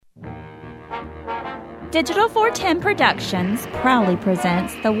Digital 410 Productions proudly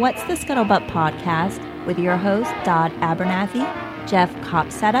presents the What's the Scuttlebutt podcast with your hosts Dodd Abernathy, Jeff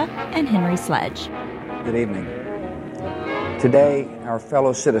Copsetta, and Henry Sledge. Good evening. Today, our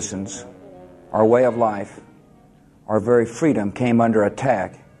fellow citizens, our way of life, our very freedom came under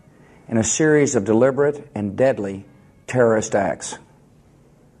attack in a series of deliberate and deadly terrorist acts.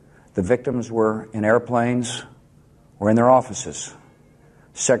 The victims were in airplanes or in their offices,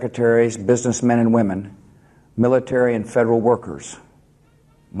 secretaries, businessmen and women, military and federal workers,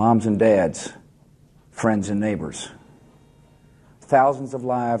 moms and dads, friends and neighbors. Thousands of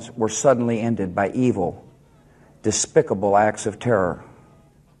lives were suddenly ended by evil, despicable acts of terror.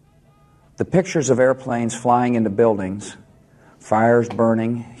 The pictures of airplanes flying into buildings, fires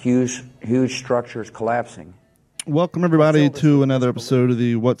burning, huge structures collapsing. Welcome, everybody, to another episode of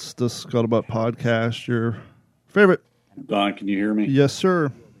the What's the Scuttlebutt podcast, your favorite. Don, can you hear me? Yes,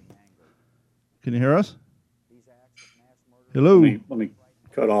 sir. Can you hear us? Hello. Let me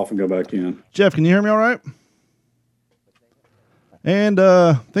cut off and go back in. Jeff, can you hear me all right? And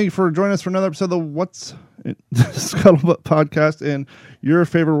thank you for joining us for another episode of the What's the Scuttlebutt podcast and your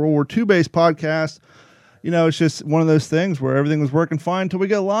favorite World War II based podcast. You know, it's just one of those things where everything was working fine until we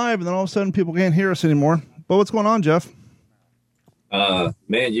get live, and then all of a sudden people can't hear us anymore. But what's going on, Jeff?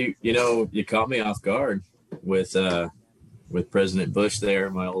 Man, you caught me off guard with President Bush there,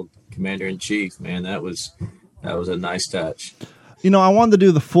 my old commander-in-chief. Man, that was a nice touch. You know, I wanted to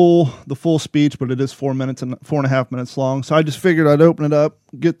do the full speech, but it is 4 minutes and 4.5 minutes long. So I just figured I'd open it up,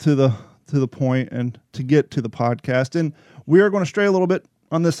 get to the point, and to get to the podcast. And we are going to stray a little bit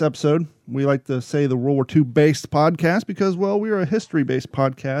on this episode. We like to say the World War II based podcast because, well, we are a history based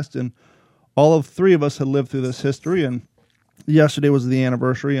podcast, and all of three of us had lived through this history. And yesterday was the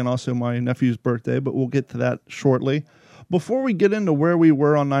anniversary, and also my nephew's birthday. But we'll get to that shortly. Before we get into where we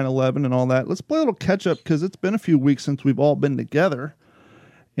were on 9/11 and all that, let's play a little catch-up because it's been a few weeks since we've all been together.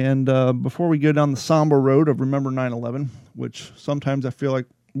 And before we go down the somber road of Remember 9/11, which sometimes I feel like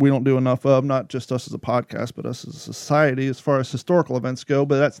we don't do enough of, not just us as a podcast, but us as a society as far as historical events go,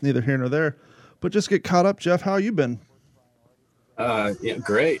 but that's neither here nor there. But just get caught up, Jeff. How you been? Yeah,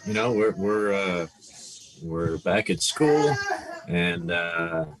 great. You know, we're back at school, and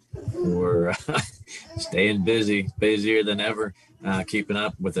we're staying busier than ever, keeping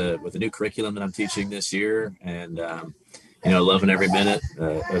up with a new curriculum that I'm teaching this year, and loving every minute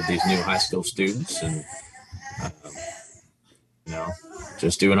of these new high school students, and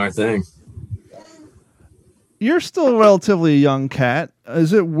just doing our thing. You're still relatively a young cat.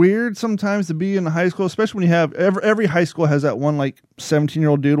 Is it weird sometimes to be in high school, especially when you have every high school has that one like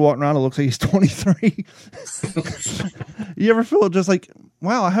 17-year-old dude walking around that looks like he's 23? You ever feel just like,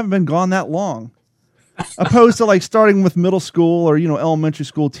 wow, I haven't been gone that long? Opposed to like starting with middle school or, elementary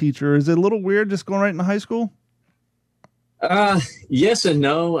school teacher. Is it a little weird just going right into high school? Yes and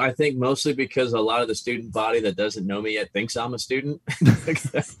no. I think mostly because a lot of the student body that doesn't know me yet thinks I'm a student.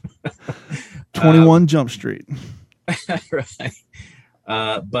 21 Jump Street. Right.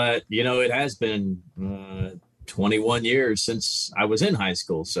 But it has been 21 years since I was in high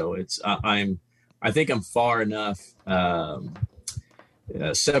school. So I think I'm far enough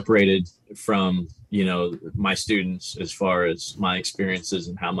separated from, my students as far as my experiences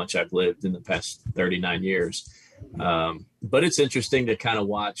and how much I've lived in the past 39 years. But it's interesting to kind of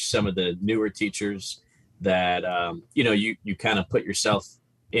watch some of the newer teachers that, you kind of put yourself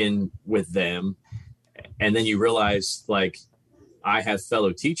in with them. And then you realize, like, I have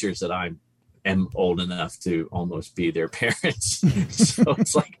fellow teachers that I am old enough to almost be their parents. So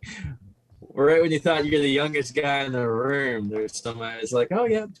it's like, right when you thought you're the youngest guy in the room, there's somebody that's like, oh,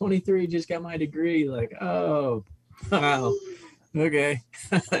 yeah, I'm 23, just got my degree. Like, oh, wow, okay,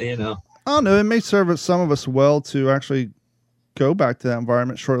 I don't know. It may serve some of us well to actually go back to that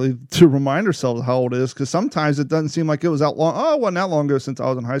environment shortly to remind ourselves how old it is, because sometimes it doesn't seem like it was that long. Oh, it wasn't that long ago since I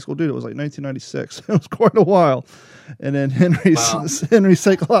was in high school. Dude, it was like 1996. It was quite a while. And then Henry's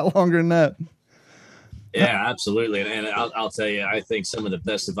take a lot longer than that. Yeah, absolutely. And I'll tell you, I think some of the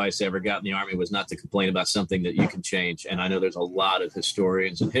best advice I ever got in the Army was not to complain about something that you can change. And I know there's a lot of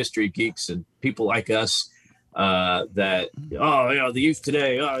historians and history geeks and people like us that, the youth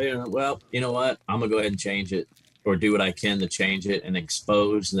today, well, you know what? I'm going to go ahead and change it, or do what I can to change it and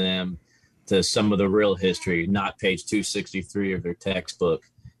expose them to some of the real history, not page 263 of their textbook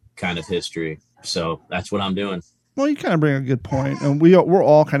kind of history. So that's what I'm doing. Well, you kind of bring a good point, and we're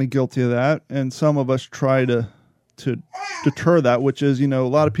all kind of guilty of that, and some of us try to deter that, which is, a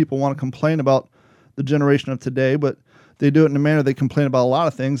lot of people want to complain about the generation of today, but they do it in a manner they complain about a lot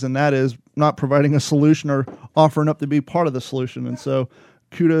of things, and that is not providing a solution or offering up to be part of the solution. And so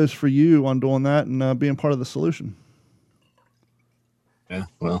kudos for you on doing that and being part of the solution. Yeah,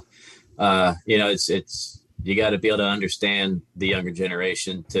 well, it's you got to be able to understand the younger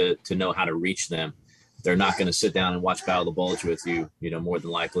generation to know how to reach them. They're not going to sit down and watch Battle of the Bulge with you, more than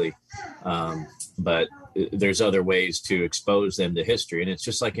likely. But there's other ways to expose them to history. And it's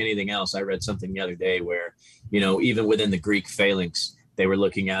just like anything else. I read something the other day where, even within the Greek phalanx, they were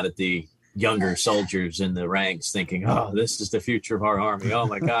looking out at the younger soldiers in the ranks thinking, oh, this is the future of our army. Oh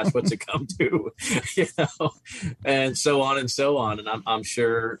my gosh, what's it come to? And so on and so on. And I'm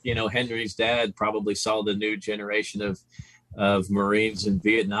sure, Henry's dad probably saw the new generation of Marines in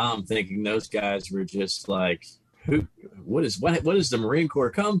Vietnam thinking those guys were just like, what does the Marine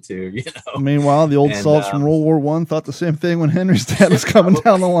Corps come to? Meanwhile, the old salts from World War I thought the same thing when Henry's dad was coming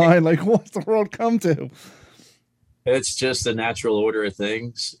down the line. Like, what's the world come to? It's just the natural order of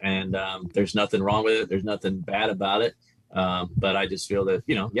things, and there's nothing wrong with it. There's nothing bad about it. But I just feel that,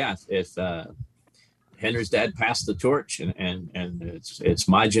 if Henry's dad passed the torch, and it's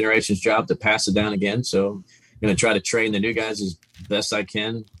my generation's job to pass it down again. So I'm going to try to train the new guys as best I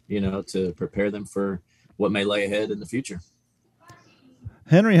can, to prepare them for what may lay ahead in the future.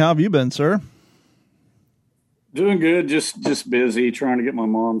 Henry, how have you been, sir? Doing good. Just busy trying to get my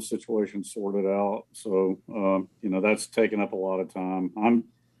mom's situation sorted out. So, that's taken up a lot of time.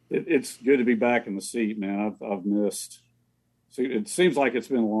 It's good to be back in the seat, man. I've missed. See, it seems like it's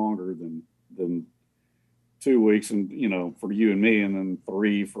been longer than 2 weeks, and for you and me, and then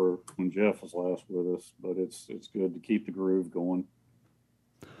 3 for when Jeff was last with us. But it's good to keep the groove going.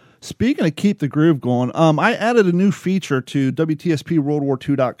 Speaking of keep the groove going, I added a new feature to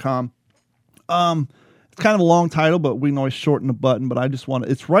WTSPWorldWar2.com. It's kind of a long title, but we can always shorten the button. But I just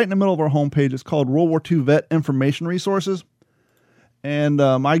it's right in the middle of our homepage. It's called World War II Vet Information Resources. And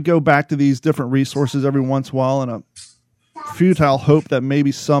I go back to these different resources every once in a while in a futile hope that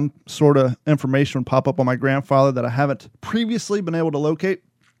maybe some sort of information would pop up on my grandfather that I haven't previously been able to locate.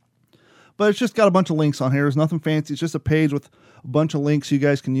 But it's just got a bunch of links on here. There's nothing fancy. It's just a page with a bunch of links you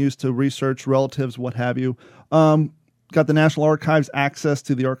guys can use to research relatives, what have you. Got the National Archives access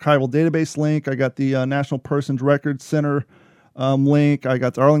to the archival database link. I got the National Persons Records Center link. I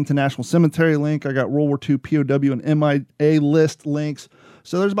got the Arlington National Cemetery link. I got World War II POW and MIA list links.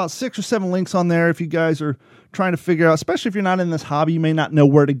 So there's about 6 or 7 links on there if you guys are trying to figure out, especially if you're not in this hobby, you may not know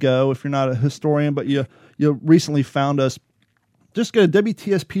where to go if you're not a historian, but you recently found us. Just go to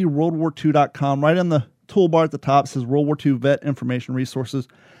WTSPWorldWar2.com. Right on the toolbar at the top says World War II Vet Information Resources.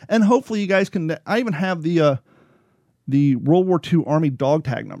 And hopefully you guys can, I even have the World War II Army dog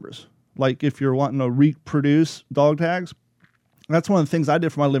tag numbers. Like if you're wanting to reproduce dog tags, that's one of the things I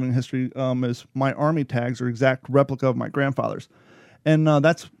did for my living history is my Army tags are exact replica of my grandfather's. And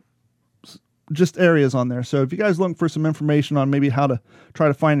that's just areas on there. So if you guys looking for some information on maybe how to try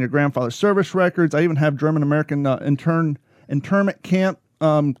to find your grandfather's service records, I even have German-American internment camp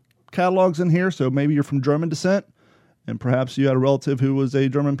catalogs in here. So maybe you're from German descent and perhaps you had a relative who was a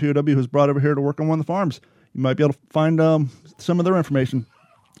German POW who was brought over here to work on one of the farms. You might be able to find some of their information.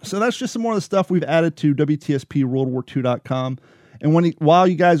 So that's just some more of the stuff we've added to WTSPWorldWar2.com. And while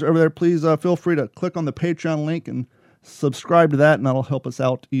you guys are over there, please feel free to click on the Patreon link and subscribe to that, and that'll help us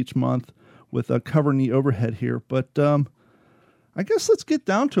out each month with covering the overhead here. But I guess let's get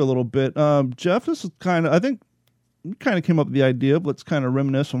down to a little bit. Jeff, this is I think you kind of came up with the idea of let's kind of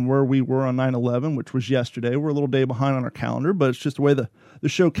reminisce on where we were on 9/11, which was yesterday. We're a little day behind on our calendar, but it's just the way the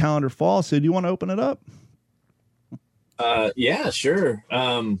show calendar falls. So do you want to open it up? Yeah, sure.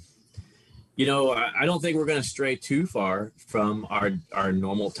 I don't think we're going to stray too far from our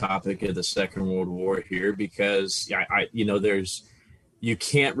normal topic of the Second World War here, because you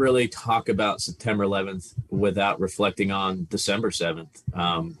can't really talk about September 11th without reflecting on December 7th.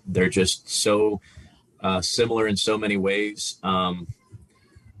 They're just so similar in so many ways.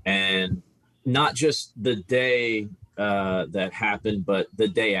 And not just the day that happened, but the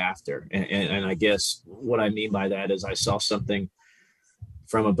day after. And I guess what I mean by that is I saw something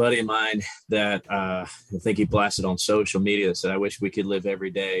from a buddy of mine that I think he blasted on social media that said, I wish we could live every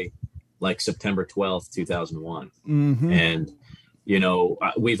day like September 12th, 2001. Mm-hmm. And,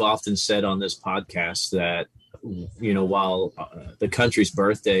 we've often said on this podcast that, while the country's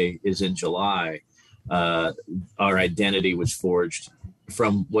birthday is in July, our identity was forged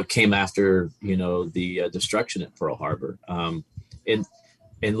from what came after, the destruction at Pearl Harbor. In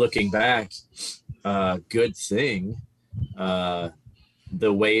looking back, good thing,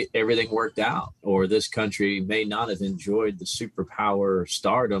 the way everything worked out, or this country may not have enjoyed the superpower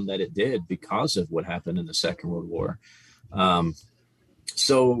stardom that it did because of what happened in the Second World War.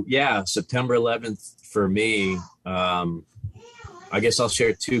 So yeah, September 11th for me, I guess I'll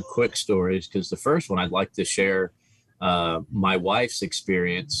share two quick stories, because the first one I'd like to share my wife's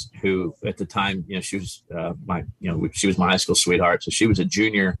experience, who at the time, she was she was my high school sweetheart. So she was a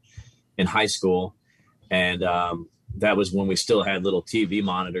junior in high school. And that was when we still had little TV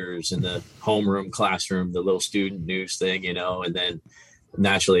monitors in the homeroom classroom, the little student news thing, and then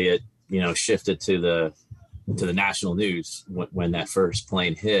naturally it, shifted to the national news when that first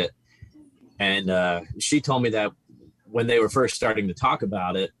plane hit. And she told me that when they were first starting to talk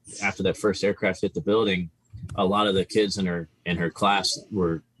about it, after that first aircraft hit the building, a lot of the kids in her class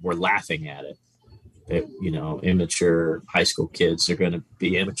were laughing at it. Immature high school kids are going to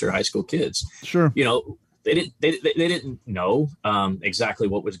be immature high school kids. Sure. They didn't know exactly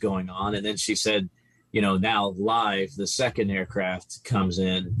what was going on. And then she said, now live, the second aircraft comes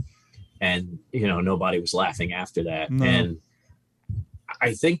in, and, nobody was laughing after that. No. And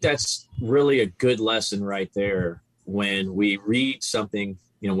I think that's really a good lesson right there. When we read something,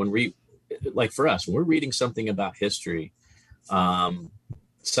 like for us, when we're reading something about history,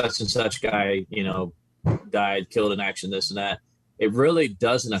 such and such guy, died, killed in action, this and that, it really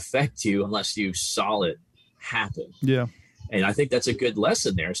doesn't affect you unless you saw it happen. Yeah. And I think that's a good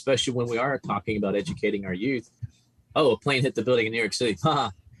lesson there, especially when we are talking about educating our youth. Oh, a plane hit the building in New York City.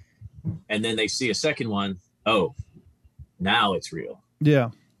 And then they see a second one. Oh, now it's real. Yeah.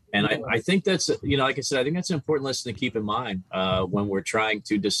 And I think that's, like I said, I think that's an important lesson to keep in mind when we're trying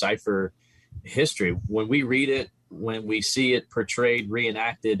to decipher history. When we read it, when we see it portrayed,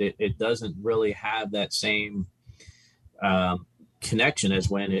 reenacted, it doesn't really have that same connection as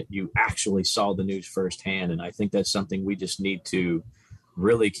when you actually saw the news firsthand. And I think that's something we just need to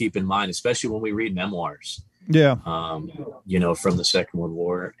really keep in mind, especially when we read memoirs. Yeah. From the Second World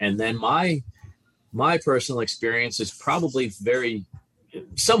War. And then my personal experience is probably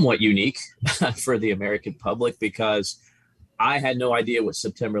somewhat unique for the American public, because I had no idea what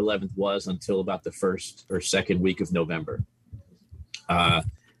September 11th was until about the first or second week of November. I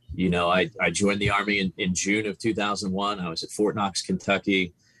joined the Army in June of 2001. I was at Fort Knox,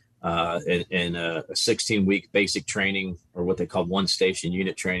 Kentucky, in a 16-week basic training, or what they called one station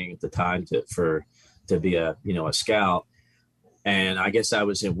unit training at the time to be a scout. And I guess I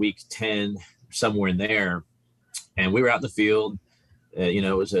was in week 10, somewhere in there, and we were out in the field.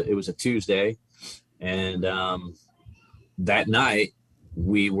 It was a Tuesday, and that night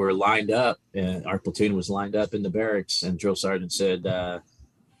we were lined up, and our platoon was lined up in the barracks, and drill sergeant said,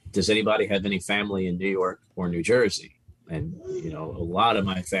 does anybody have any family in New York or New Jersey? And, a lot of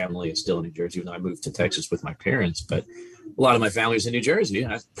my family is still in New Jersey, and I moved to Texas with my parents, but a lot of my family is in New Jersey.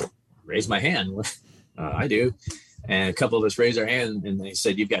 And I raised my hand. I do. And a couple of us raised our hand, and they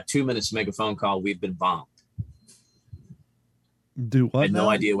said, you've got 2 minutes to make a phone call. We've been bombed. Do what? I had no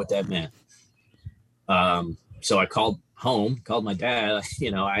idea what that meant. So I called home, called my dad.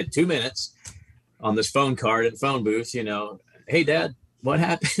 I had 2 minutes on this phone card and phone booth. Hey, Dad, what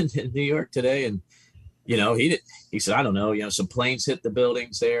happened in New York today? And he said, I don't know. Some planes hit the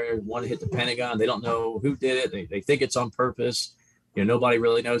buildings there. One hit the Pentagon. They don't know who did it. They think it's on purpose. Nobody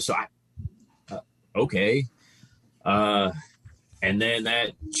really knows. So okay. And then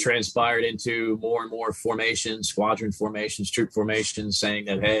that transpired into more and more formations, squadron formations, troop formations, saying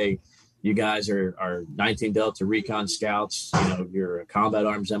that, hey, you guys are 19 Delta Recon Scouts. You're a combat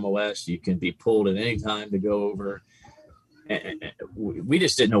arms MOS. You can be pulled at any time to go over. And we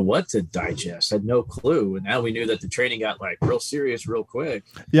just didn't know what to digest. Had no clue. And now we knew that the training got real serious real quick.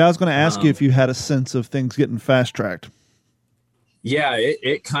 Yeah, I was going to ask you if you had a sense of things getting fast tracked. Yeah,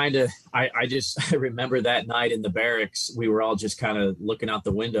 it kind of, I remember that night in the barracks, we were all just kind of looking out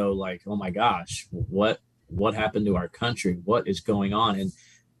the window like, oh my gosh, what happened to our country? What is going on?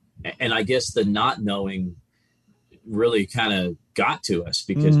 And I guess the not knowing really kind of got to us,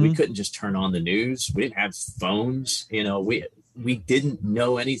 because we couldn't just turn on the news. We didn't have phones. We didn't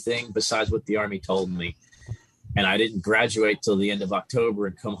know anything besides what the Army told me. And I didn't graduate till the end of October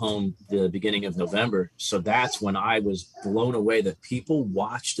and come home the beginning of November. So that's when I was blown away that people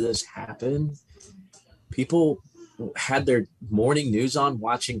watched this happen. People had their morning news on,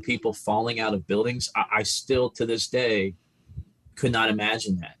 watching people falling out of buildings. I still, to this day, could not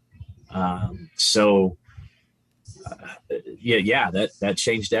imagine that. That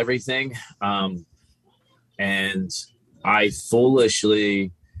changed everything. And I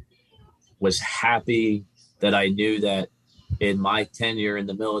foolishly was happy that I knew that in my tenure in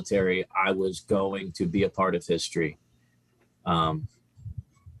the military, I was going to be a part of history. And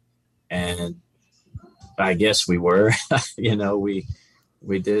I guess we were, we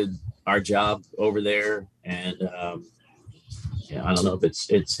did our job over there, and I don't know if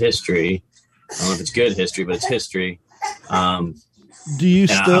it's history. I don't know if it's good history, but it's history. Do you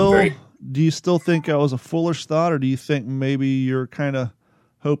still think that was a foolish thought, or do you think maybe you're kind of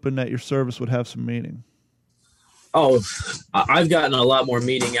hoping that your service would have some meaning? Oh, I've gotten a lot more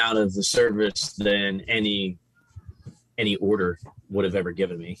meaning out of the service than any order would have ever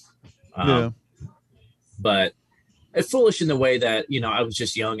given me. But it's foolish in the way that, I was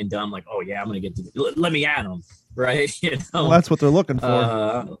just young and dumb, like, oh yeah, I'm going to get to, let me at them. Right. Well, that's what they're looking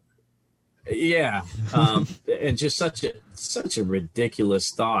for. Yeah. And just such a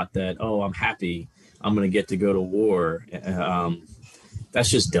ridiculous thought that, oh, I'm happy I'm going to get to go to war. That's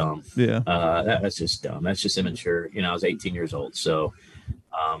just dumb. Yeah. That's just dumb. That's just immature. I was 18 years old. So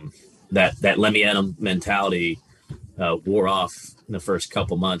that let me at them mentality wore off in the first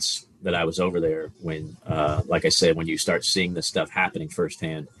couple months that I was over there when, like I said, when you start seeing this stuff happening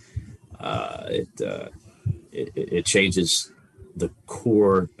firsthand, it changes the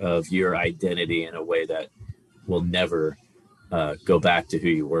core of your identity in a way that will never go back to who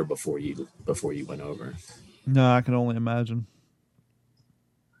you were before you went over. No, I can only imagine.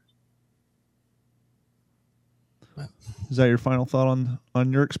 Is that your final thought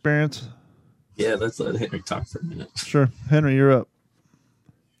on your experience? Yeah, let's let Henry talk for a minute. Sure. Henry, you're up.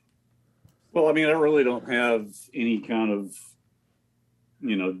 Well, I mean, I really don't have any kind of,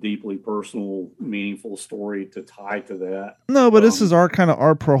 deeply personal, meaningful story to tie to that. No, but this is our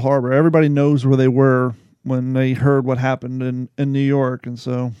Pearl Harbor. Everybody knows where they were when they heard what happened in New York. And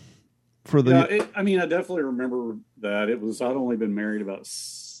so I definitely remember that. I'd only been married about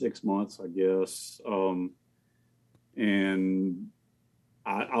 6 months, I guess. And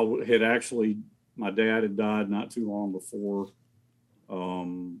I had actually, my dad had died not too long before.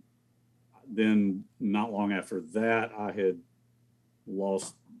 Then not long after that, I had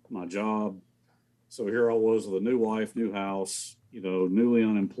lost my job. So here I was with a new wife, new house, newly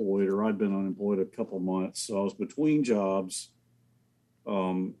unemployed, or I'd been unemployed a couple months. So I was between jobs.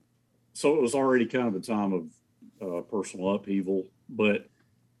 So it was already kind of a time of personal upheaval. But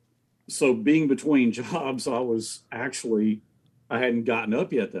so being between jobs, I hadn't gotten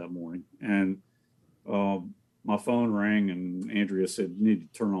up yet that morning. And my phone rang and Andrea said, you need to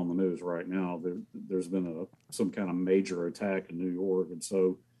turn on the news right now. There's been some kind of major attack in New York. And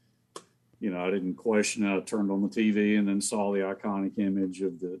so, I didn't question it. I turned on the TV and then saw the iconic image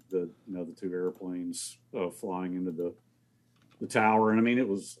of the two airplanes flying into the tower. And I mean, it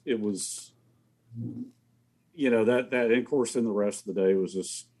was, that, and of course, then the rest of the day was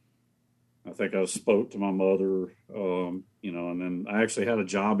just, I think I spoke to my mother, and then I actually had a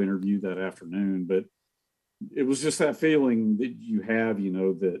job interview that afternoon, but it was just that feeling that you have,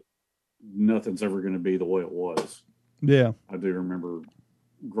 that nothing's ever going to be the way it was. Yeah. I do remember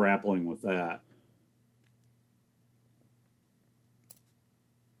grappling with that.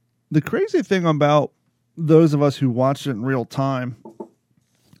 The crazy thing about those of us who watched it in real time,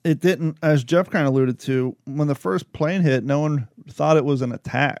 it didn't, as Jeff kind of alluded to, when the first plane hit, no one thought it was an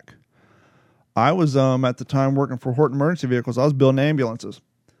attack. I was at the time working for Horton Emergency Vehicles. I was building ambulances.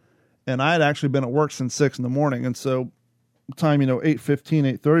 And I had actually been at work since 6 a.m. And so time,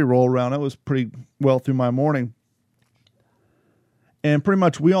 8:15, 8:30 roll around, it was pretty well through my morning. And pretty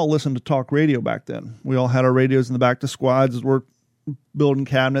much we all listened to talk radio back then. We all had our radios in the back to squads as we're building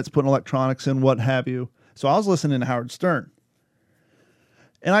cabinets, putting electronics in, what have you. So I was listening to Howard Stern.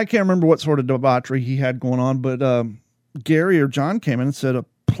 And I can't remember what sort of debauchery he had going on, but Gary or John came in and said, a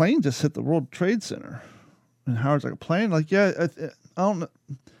plane just hit the World Trade Center. And Howard's like, a plane? Like, yeah, I don't know.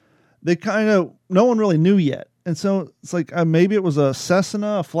 They no one really knew yet. And so it's like, maybe it was a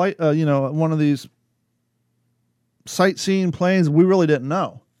Cessna, a flight, one of these sightseeing planes. We really didn't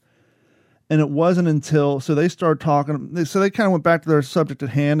know. And it wasn't until, so they started talking. So they kind of went back to their subject at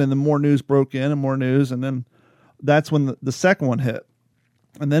hand, and then more news broke in and more news. And then that's when the second one hit.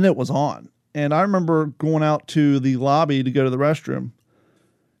 And then it was on. And I remember going out to the lobby to go to the restroom.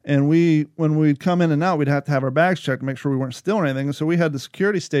 And when we'd come in and out, we'd have to have our bags checked to make sure we weren't stealing anything. And so we had the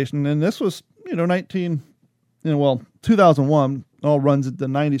security station, and this was, 2001, all runs at the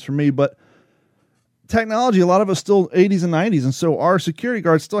 90s for me, but technology, a lot of us still 80s and 90s. And so our security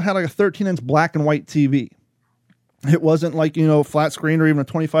guards still had like a 13-inch black and white TV. It wasn't like, flat screen or even a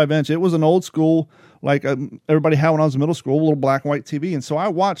 25-inch. It was an old school, like everybody had when I was in middle school, a little black and white TV. And so I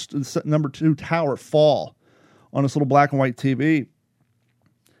watched the number 2 tower fall on this little black and white TV.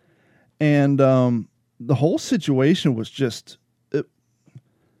 And the whole situation was just, it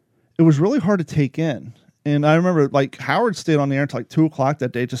was really hard to take in. And I remember, like, Howard stayed on the air until like 2 o'clock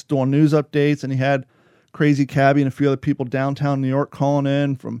that day, just doing news updates. And he had Crazy Cabby and a few other people downtown New York calling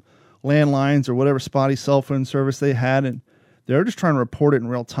in from landlines or whatever spotty cell phone service they had. And they were just trying to report it in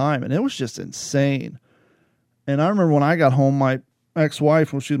real time. And it was just insane. And I remember when I got home, my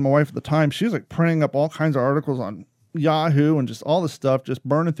ex-wife, well, she was my wife at the time, she was like printing up all kinds of articles on Yahoo and just all this stuff, just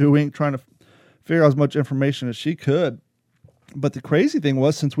burning through ink, trying to figure out as much information as she could. But the crazy thing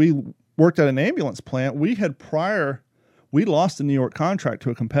was, since we worked at an ambulance plant, we lost the New York contract to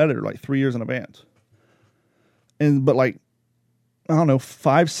a competitor like 3 years in advance. But like, I don't know,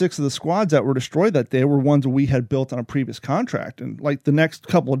 5-6 of the squads that were destroyed that day were ones that we had built on a previous contract. And like the next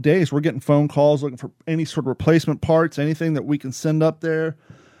couple of days, we're getting phone calls looking for any sort of replacement parts, anything that we can send up there.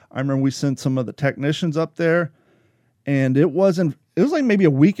 I remember we sent some of the technicians up there, and it was like maybe a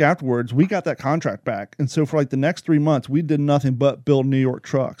week afterwards, we got that contract back. And so for like the next 3 months, we did nothing but build New York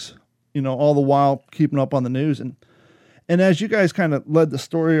trucks, all the while keeping up on the news. And as you guys kind of led the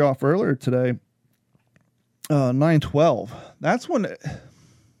story off earlier today, 9/12, that's when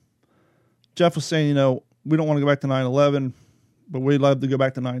Jeff was saying, we don't want to go back to 9/11, but we'd love to go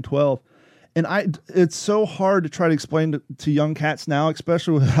back to 9/12. And it's so hard to try to explain to young cats now,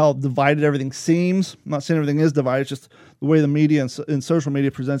 especially with how divided everything seems. I'm not saying everything is divided, it's just the way the media and social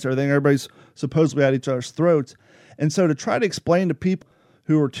media presents everything. Everybody's supposedly at each other's throats. And so to try to explain to people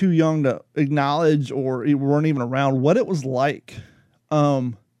who are too young to acknowledge or weren't even around what it was like,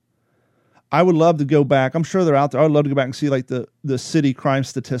 I would love to go back. I'm sure they're out there. I would love to go back and see like the city crime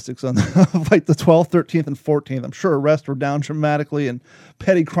statistics on like the 12th, 13th, and 14th. I'm sure arrests were down dramatically and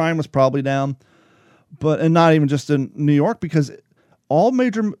petty crime was probably down, and not even just in New York, because all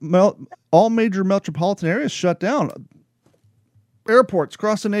major metropolitan areas shut down. Airports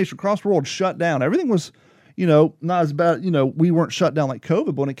across the nation, across the world shut down. Everything was, not as bad. We weren't shut down like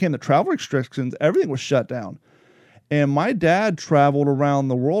COVID, but when it came to travel restrictions, everything was shut down. And my dad traveled around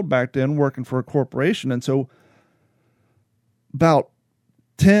the world back then working for a corporation. And so about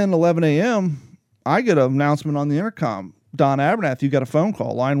 10, 11 a.m., I get an announcement on the intercom. Don Abernathy, you got a phone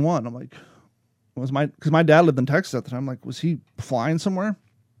call, line 1. I'm like, because my dad lived in Texas at the time. I'm like, was he flying somewhere?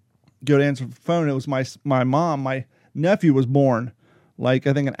 Go to answer the phone. It was my mom. My nephew was born, like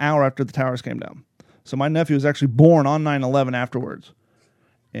I think an hour after the towers came down. So my nephew was actually born on 9/11 afterwards.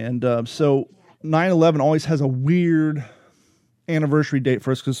 And so 9/11 always has a weird anniversary date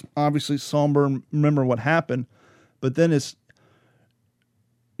for us because obviously somber, remember what happened, but then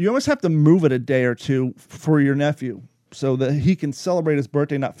you almost have to move it a day or two for your nephew so that he can celebrate his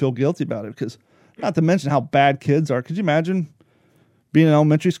birthday and not feel guilty about it, because not to mention how bad kids are. Could you imagine being in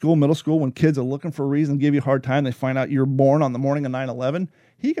elementary school, middle school, when kids are looking for a reason to give you a hard time, they find out you're born on the morning of 9/11?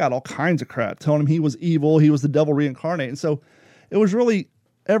 He got all kinds of crap telling him he was evil, he was the devil reincarnate. And so it was really,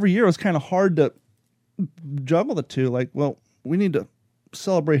 every year it was kind of hard to juggle the two. Like, well, we need to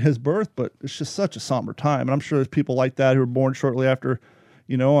celebrate his birth, but it's just such a somber time. And I'm sure there's people like that who were born shortly after,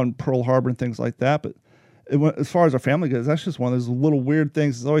 on Pearl Harbor and things like that. But as far as our family goes, that's just one of those little weird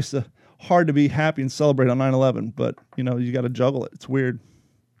things. It's always hard to be happy and celebrate on 9/11, but you got to juggle it. It's weird.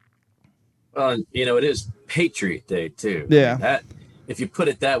 Well, it is Patriot Day too. Yeah. That, if you put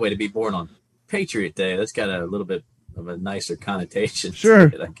it that way, to be born on Patriot Day, that's got a little bit of a nicer connotation. Sure.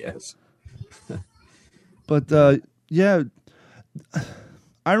 To it, I guess. But yeah,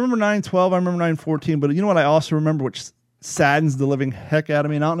 I remember 9/12. I remember 9/14. But you know what? I also remember, which saddens the living heck out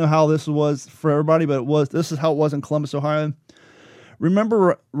of me. And I don't know how this was for everybody, but this is how it was in Columbus, Ohio.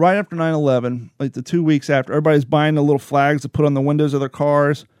 Remember right after 9/11, like the 2 weeks after, everybody's buying the little flags to put on the windows of their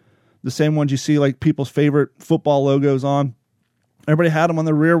cars, the same ones you see like people's favorite football logos on. Everybody had them on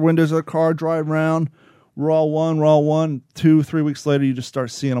the rear windows of their car, drive around. We're all one. 2-3 weeks later, you just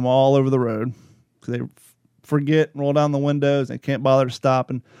start seeing them all over the road. So they forget, roll down the windows, they can't bother to stop.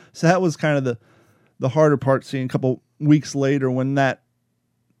 And so that was kind of the harder part, seeing a couple weeks later when that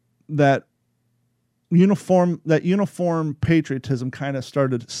uniform patriotism kind of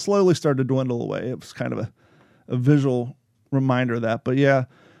slowly started to dwindle away. It was kind of a visual reminder of that. But yeah,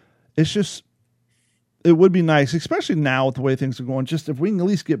 it would be nice, especially now with the way things are going, just if we can at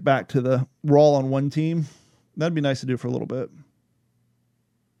least get back to we're all on one team, that'd be nice to do for a little bit.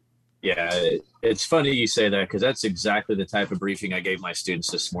 Yeah, it's funny you say that, because that's exactly the type of briefing I gave my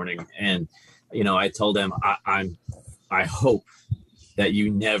students this morning. And, I told them, I hope that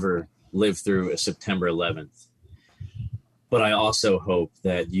you never live through a September 11th, but I also hope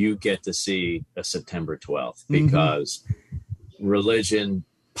that you get to see a September 12th, because religion,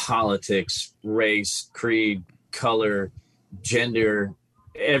 politics, race, creed, color, gender,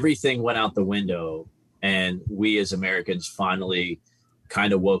 everything went out the window. And we as Americans finally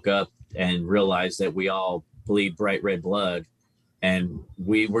kind of woke up and realized that we all bleed bright red blood, and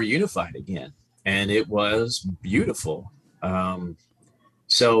we were unified again. And it was beautiful.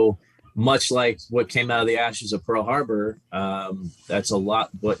 So much like what came out of the ashes of Pearl Harbor, that's a lot.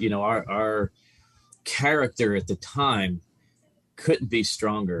 But, our character at the time couldn't be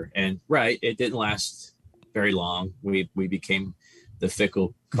stronger. And right, it didn't last very long. We became the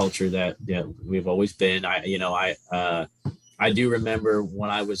fickle culture that we've always been. I do remember when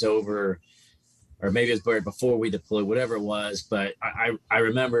I was over, or maybe it was before we deployed, whatever it was. But I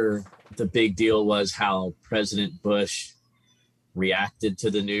remember the big deal was how President Bush reacted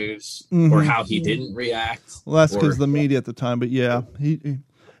to the news, or how he didn't react. Well, that's because the media at the time. But yeah, he.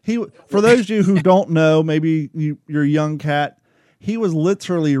 For those of you who don't know, maybe you're a young cat. He was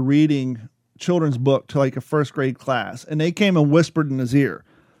literally reading children's book to like a first grade class, and they came and whispered in his ear.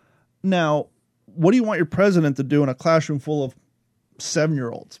 Now, what do you want your president to do in a classroom full of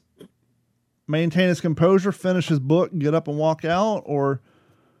 7-year-olds? Maintain his composure, finish his book, get up and walk out, or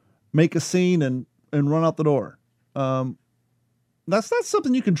make a scene and run out the door? That's not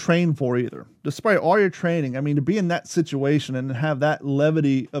something you can train for either. Despite all your training, I mean, to be in that situation and have that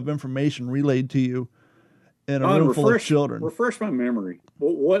levity of information relayed to you in a room full of children. Refresh my memory.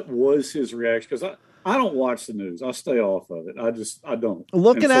 What was his reaction? Because I don't watch the news. I stay off of it. I don't.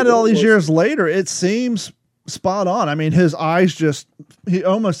 Looking at it all these years later, it seems spot on. I mean, his eyes he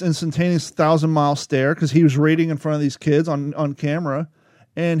almost instantaneous 1,000-mile stare, because he was reading in front of these kids on camera,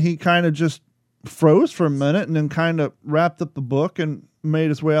 and he kind of just froze for a minute and then kind of wrapped up the book and made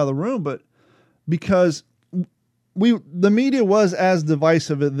his way out of the room. But because the media was as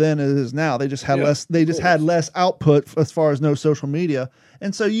divisive then as it is now, they just had less. They just had less output as far as no social media,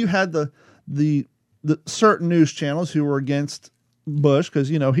 and so you had the certain news channels who were against Bush, because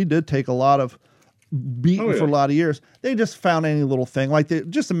he did take a lot of beating for a lot of years. They just found any little thing. Like,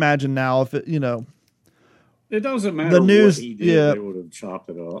 just imagine now if it it doesn't matter. The news, what he did, they would have chopped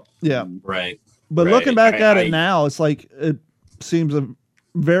it up. Yeah, right. But looking back at it now, it's like it seems a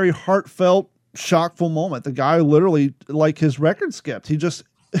very heartfelt, shockful moment. The guy literally, like, his record skipped.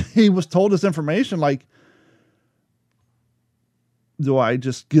 He was told this information, like, do I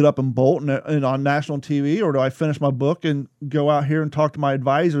just get up and bolt and on national TV, or do I finish my book and go out here and talk to my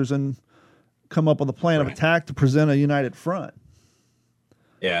advisors and come up with a plan of attack to present a united front?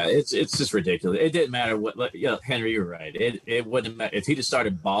 Yeah, it's just ridiculous. It didn't matter what. Henry, you're right. It wouldn't matter if he just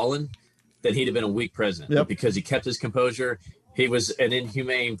started bawling. Then he'd have been a weak president. But because he kept his composure, he was an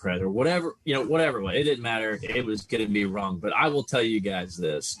inhumane president, or whatever. Whatever. It didn't matter. It was going to be wrong. But I will tell you guys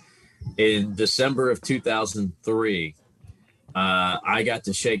this: in December of 2003, I got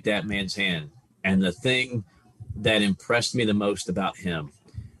to shake that man's hand, and the thing that impressed me the most about him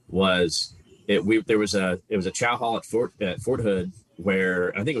was it was a chow hall at Fort Hood,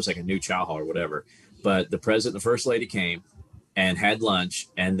 where I think it was like a new chow hall or whatever. But the president and the first lady came and had lunch,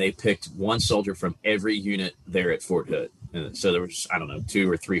 and they picked one soldier from every unit there at Fort Hood. And so there was,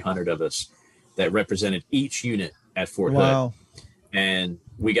 200 or 300 of us that represented each unit at Fort Hood. And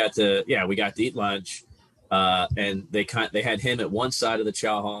we got to eat lunch. And they had him at one side of the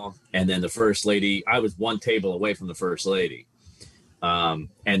chow hall, and then the first lady, I was one table away from the first lady. And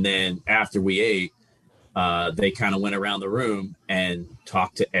then after we ate, they kind of went around the room and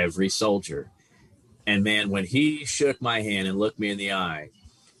talked to every soldier. And man, when he shook my hand and looked me in the eye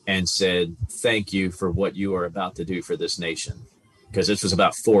and said, "Thank you for what you are about to do for this nation," because this was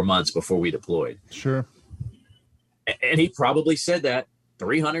about 4 months before we deployed. Sure. And he probably said that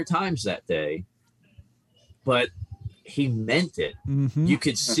 300 times that day, but he meant it. Mm-hmm. You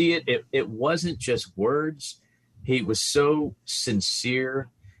could see it. It wasn't just words. He was so sincere.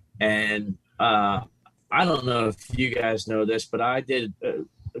 And I don't know if you guys know this, but I did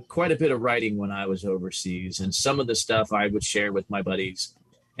quite a bit of writing when I was overseas, and some of the stuff I would share with my buddies,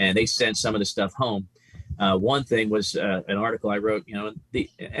 and they sent some of the stuff home. One thing was an article I wrote,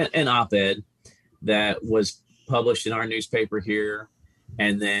 an op-ed that was published in our newspaper here.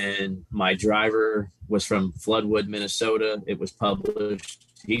 And then my driver was from Floodwood, Minnesota. It was published.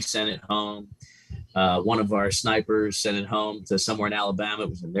 He sent it home. One of our snipers sent it home to somewhere in Alabama. It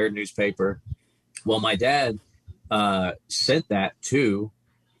was in their newspaper. Well, my dad sent that to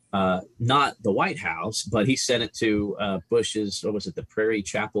not the White House, but he sent it to Bush's, the Prairie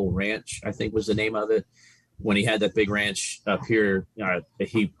Chapel Ranch, I think was the name of it. When he had that big ranch up here,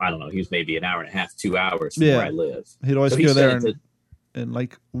 he was maybe an hour and a half, 2 hours from where I live. He'd always go there and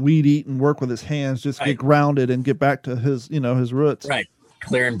like weed eat and work with his hands, just get grounded and get back to his roots. Right.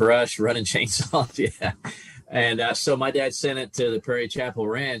 Clearing brush, running chainsaws. Yeah. And so my dad sent it to the Prairie Chapel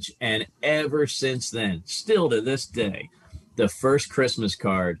Ranch. And ever since then, still to this day, the first Christmas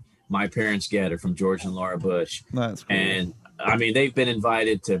card my parents get are from George and Laura Bush. That's cool. And I mean, they've been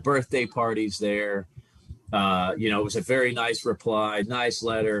invited to birthday parties there. It was a very nice reply, nice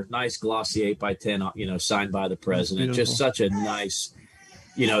letter, nice glossy 8x10, signed by the president. Just such a nice,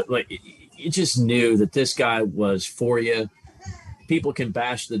 you just knew that this guy was for you. people can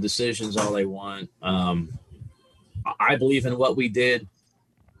bash the decisions all they want. I believe in what we did.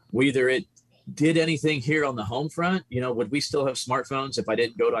 Whether it did anything here on the home front, would we still have smartphones if I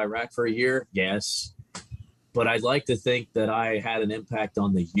didn't go to Iraq for a year? Yes. But I'd like to think that I had an impact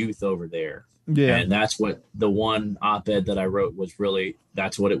on the youth over there. Yeah. And that's what the one op-ed that I wrote was really,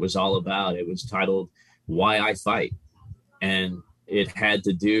 that's what it was all about. It was titled Why I Fight. And it had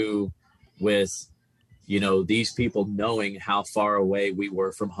to do with, these people knowing how far away we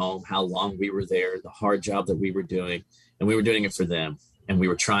were from home, how long we were there, the hard job that we were doing, and we were doing it for them. And we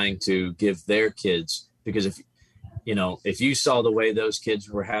were trying to give their kids, because if you saw the way those kids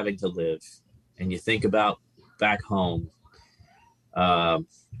were having to live and you think about back home,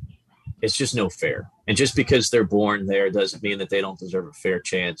 it's just no fair. And just because they're born there doesn't mean that they don't deserve a fair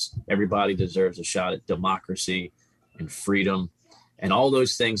chance. Everybody deserves a shot at democracy and freedom and all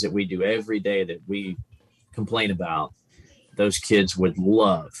those things that we do every day that we complain about. Those kids would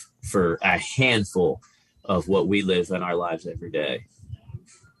love for a handful of what we live in our lives every day.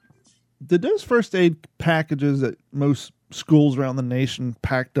 Did those first aid packages that most schools around the nation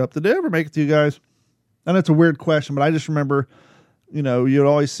packed up, did they ever make it to you guys? I know it's a weird question, but I just remember, you'd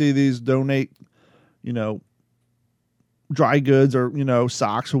always see these donate, dry goods or,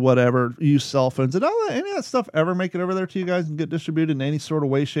 socks or whatever, use cell phones. Did any of that stuff ever make it over there to you guys and get distributed in any sort of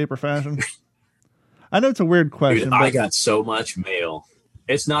way, shape, or fashion? I know it's a weird question. Dude, I got so much mail.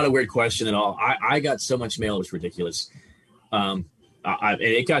 It's not a weird question at all. I got so much mail, it was ridiculous.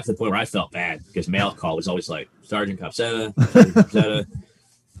 It got to the point where I felt bad because mail call was always like, Sergeant Copsetta,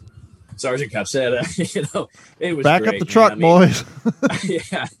 Sergeant Copsetta. It was back great, up the truck, boys.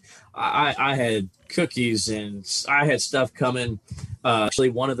 Yeah, I had cookies and I had stuff coming.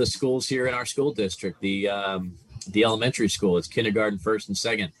 Actually, one of the schools here in our school district, the elementary school, it's kindergarten, first and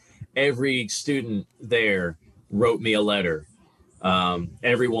second. Every student there wrote me a letter,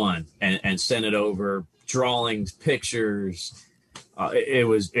 everyone, and sent it over, drawings, pictures. It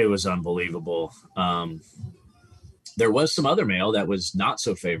was unbelievable. There was some other mail that was not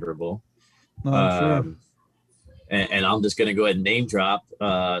so favorable. Sure. And I'm just going to go ahead and name drop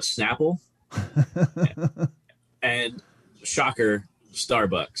Snapple and shocker,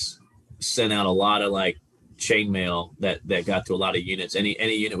 Starbucks sent out a lot of like chain mail that got to a lot of units.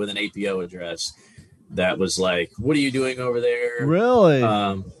 Any unit with an APO address that was like, what are you doing over there? Really?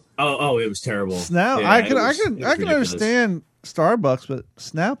 It was terrible. Yeah, I can understand Starbucks, but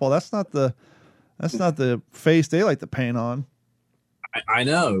Snapple, that's not the face they like to paint on. I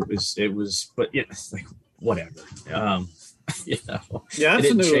know it was, but it's like whatever. Yeah, that's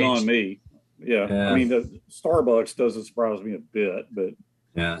a new one on me. Yeah. I mean, the Starbucks doesn't surprise me a bit, but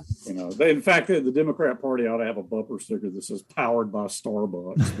yeah, in fact, the Democrat Party ought to have a bumper sticker that says "Powered by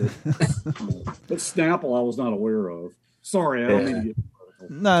Starbucks." But Snapple, I was not aware of. Sorry, I don't mean to get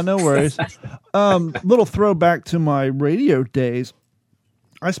political. No worries. Little throwback to my radio days.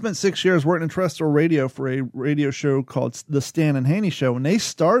 I spent 6 years working in terrestrial radio for a radio show called The Stan and Haney Show, and they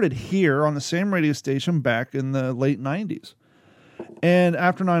started here on the same radio station back in the late 90s. And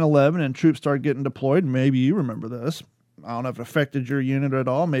after 9/11 and troops started getting deployed, maybe you remember this. I don't know if it affected your unit at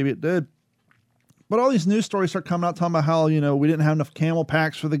all. Maybe it did. But all these news stories start coming out talking about how, we didn't have enough camel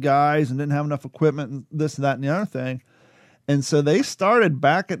packs for the guys and didn't have enough equipment and this and that and the other thing. And so they started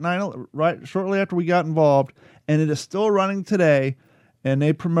back at 9/11, right shortly after we got involved, and it is still running today. And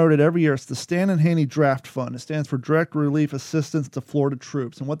they promote it every year. It's the Stan and Haney Draft Fund. It stands for Direct Relief Assistance to Florida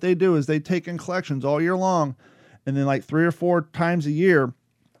Troops. And what they do is they take in collections all year long, and then like 3 or 4 times a year,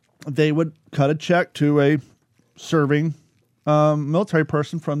 they would cut a check to a serving military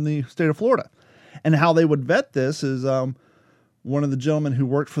person from the state of Florida. And how they would vet this is one of the gentlemen who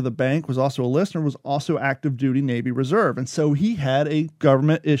worked for the bank was also a listener, was also active duty Navy Reserve. And so he had a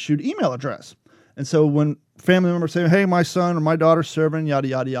government issued email address. And so when family members say, hey, my son or my daughter's serving, yada,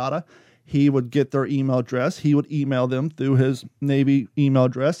 yada, yada, he would get their email address. He would email them through his Navy email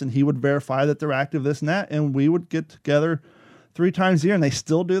address, and he would verify that they're active, this and that. And we would get together 3 times a year, and they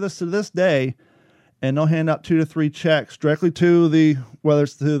still do this to this day. And they'll hand out 2 to 3 checks directly to whether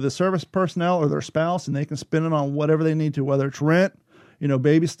it's to the service personnel or their spouse, and they can spend it on whatever they need to, whether it's rent,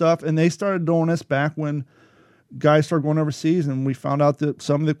 baby stuff. And they started doing this back when guys started going overseas, and we found out that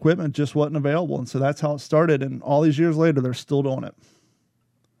some of the equipment just wasn't available. And so that's how it started. And all these years later, they're still doing it,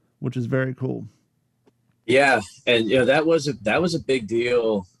 which is very cool. Yeah. And, that was a big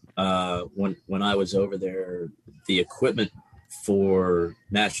deal when I was over there. The equipment for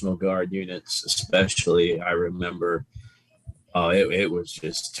National Guard units, especially, I remember, it was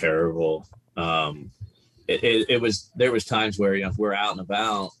just terrible. There was times where, if we're out and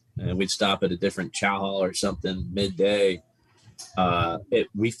about, and we'd stop at a different chow hall or something midday,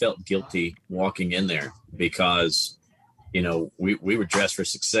 we felt guilty walking in there because, we were dressed for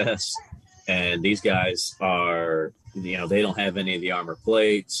success, and these guys are, they don't have any of the armor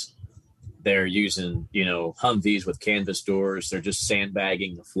plates. They're using, Humvees with canvas doors. They're just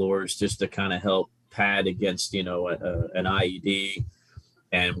sandbagging the floors just to kind of help pad against, an IED.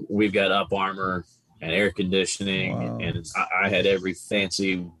 And we've got up armor and air conditioning. Wow. And I had every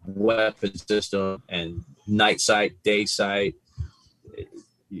fancy weapon system and night sight, day sight,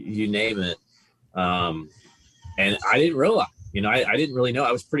 you name it. And I didn't realize, I didn't really know.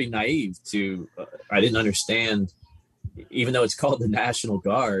 I was pretty naive I didn't understand, even though it's called the National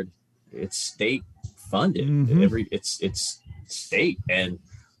Guard, it's state funded. Mm-hmm. It's state. And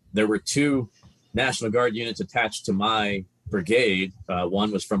there were 2 National Guard units attached to my brigade.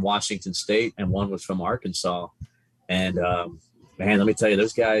 One was from Washington State and one was from Arkansas. And man, let me tell you,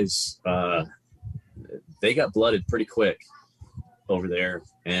 those guys, they got blooded pretty quick over there.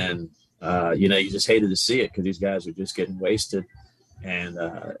 And you just hated to see it because these guys are just getting wasted. And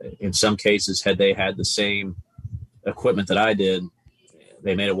in some cases, had they had the same equipment that I did,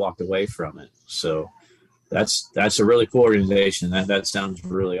 they may have walked away from it. So that's a really cool organization. That sounds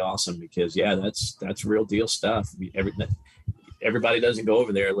really awesome because that's real deal stuff. Everybody doesn't go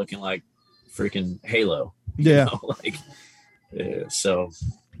over there looking like freaking Halo. Yeah. So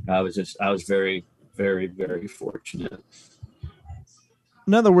I was very, very, very fortunate.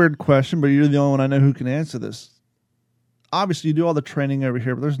 Another weird question, but you're the only one I know who can answer this. Obviously, you do all the training over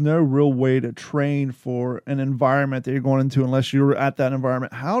here, but there's no real way to train for an environment that you're going into unless you're at that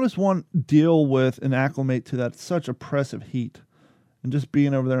environment. How does one deal with and acclimate to that such oppressive heat and just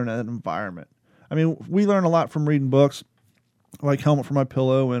being over there in that environment? I mean, we learn a lot from reading books like Helmet for My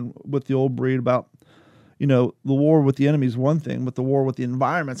Pillow and With the Old Breed about, the war with the enemy is one thing, but the war with the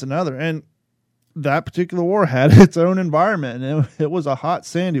environment's another. And that particular war had its own environment, and it was a hot,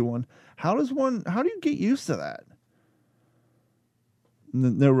 sandy one. How do you get used to that?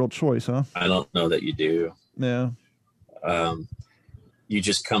 No real choice, huh? I don't know that you do. Yeah. You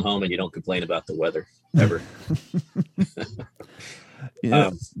just come home and you don't complain about the weather ever.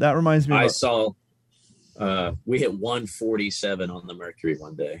 That reminds me. I saw we hit 147 on the Mercury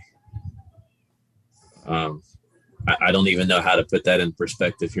one day. I don't even know how to put that in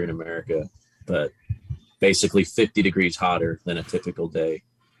perspective here in America, but basically 50 degrees hotter than a typical day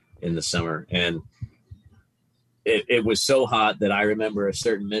in the summer. And it was so hot that I remember a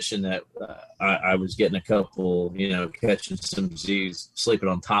certain mission that I was getting a couple, catching some Z's, sleeping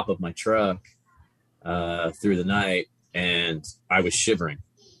on top of my truck through the night. And I was shivering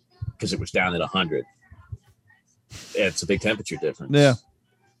because it was down at 100. It's a big temperature difference. Yeah.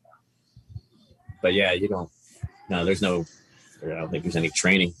 But yeah, I don't think there's any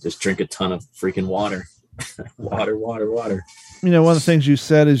training. Just drink a ton of freaking water. Water. One of the things you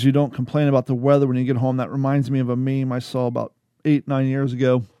said is you don't complain about the weather when you get home. That reminds me of a meme I saw about 8-9 years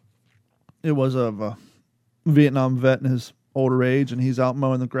ago. It was of a Vietnam vet in his older age, and he's out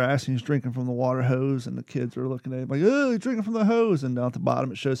mowing the grass, and he's drinking from the water hose, and the kids are looking at him like, oh, he's drinking from the hose. And down at the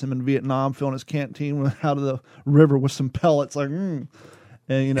bottom, it shows him in Vietnam filling his canteen out of the river with some pellets, like, And,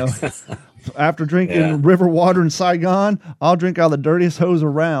 after drinking river water in Saigon, I'll drink out of the dirtiest hose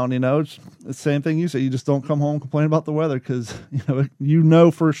around. It's the same thing you say. You just don't come home and complain about the weather because,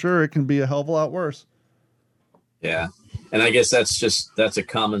 for sure it can be a hell of a lot worse. Yeah. And I guess that's a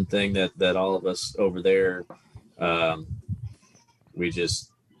common thing that all of us over there,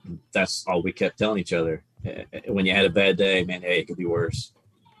 that's all we kept telling each other. When you had a bad day, man, hey, it could be worse.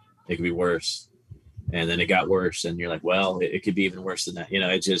 It could be worse. And then it got worse, and you're like, well, it could be even worse than that.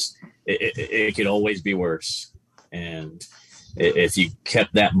 It could always be worse. And if you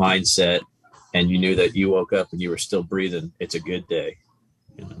kept that mindset and you knew that you woke up and you were still breathing, it's a good day.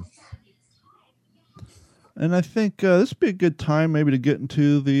 And I think this would be a good time maybe to get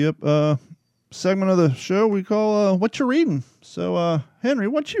into the segment of the show we call What You Reading. So, Henry,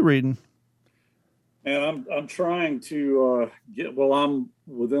 what you reading? And I'm trying to I'm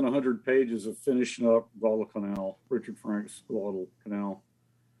within 100 pages of finishing up Guadalcanal, Richard Frank's Guadalcanal.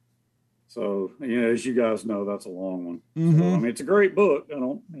 So, as you guys know, that's a long one. Mm-hmm. So, it's a great book. I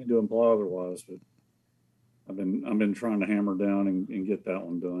don't mean to imply otherwise, but I've been trying to hammer down and get that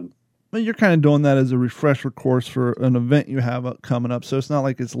one done. Well, you're kind of doing that as a refresher course for an event you have coming up. So it's not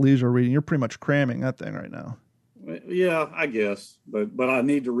like it's leisure reading. You're pretty much cramming that thing right now. Yeah, I guess. But I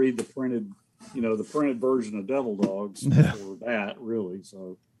need to read the printed version of Devil Dogs for that, really.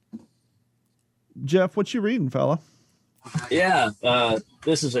 So, Jeff, what you reading, fella? Yeah,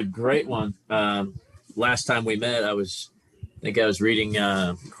 this is a great one. Last time we met, I was reading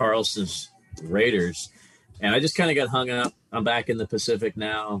Carlson's Raiders, and I just kind of got hung up. I'm back in the Pacific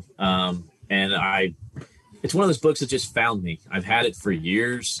now. And it's one of those books that just found me. I've had it for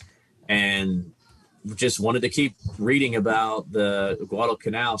years and just wanted to keep reading about the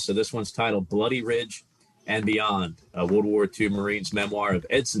Guadalcanal. So this one's titled Bloody Ridge and Beyond, a World War II Marine's memoir of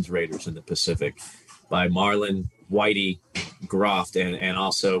Edson's Raiders in the Pacific by Marlon Whitey Groft, and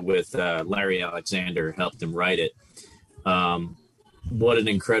also with Larry Alexander helped him write it. What an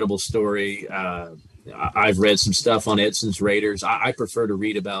incredible story. I've read some stuff on Edson's Raiders. I prefer to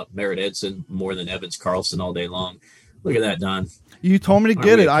read about Merritt Edson more than Evans Carlson all day long. Look at that, Don. You told me to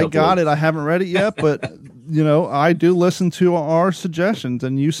get it. I got it. I haven't read it yet, but I do listen to our suggestions,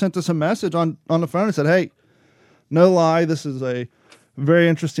 and you sent us a message on the phone and said, "Hey, no lie, this is a very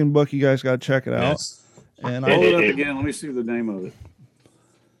interesting book. You guys got to check it out." Yes. And hold it up again. Let me see the name of it.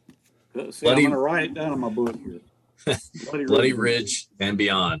 See, I'm going to write it down on my book here. Bloody Ridge and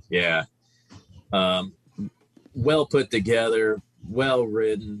Beyond. Yeah. Well put together, well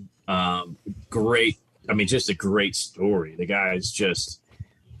written, great. I mean, just a great story. The guy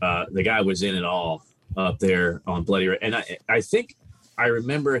was in it all up there on Bloody Ridge. And I think I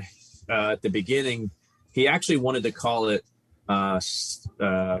remember at the beginning, he actually wanted to call it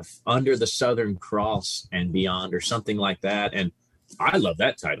Under the Southern Cross and Beyond or something like that. And I love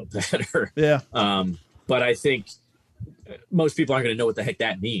that title better. Yeah. But I think most people aren't going to know what the heck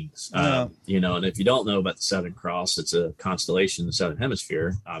that means. And if you don't know about the Southern Cross, it's a constellation in the Southern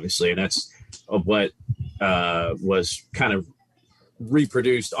Hemisphere, obviously. And that's what was kind of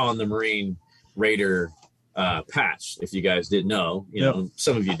reproduced on the Marine Raider patch. If you guys didn't know,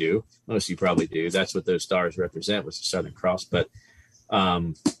 some of you do, most of you probably do. That's what those stars represent, was the Southern Cross. But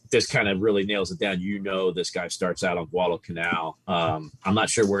this kind of really nails it down. This guy starts out on Guadalcanal. I'm not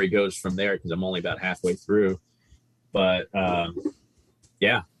sure where he goes from there because I'm only about halfway through. But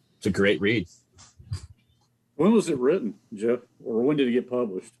it's a great read. When was it written, Jeff? Or when did it get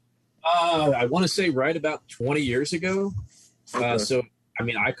published? I want to say right about 20 years ago. Okay. So, I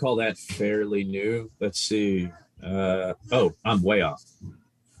mean, I call that fairly new. Let's see. I'm way off.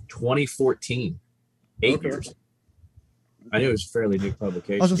 2014. 8 years. I knew it was a fairly new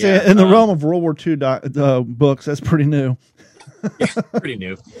publication. I was going to say, in the realm of World War II books, that's pretty new. Yeah, pretty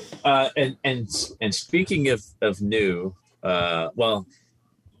new. And speaking of new, there's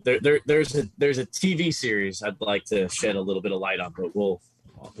a TV series I'd like to shed a little bit of light on, but we'll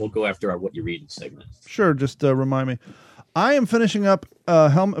go after our What You Reading segment. Sure, just remind me. I am finishing up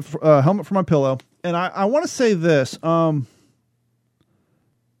Helmet for My Pillow, and I want to say this. I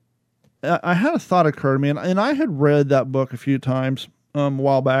had a thought occur to me, and I had read that book a few times a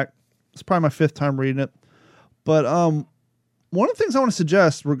while back. It's probably my 5th time reading it, but one of the things I want to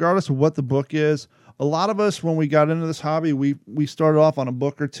suggest, regardless of what the book is, a lot of us, when we got into this hobby, we started off on a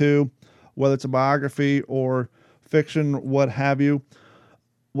book or two, whether it's a biography or fiction, what have you.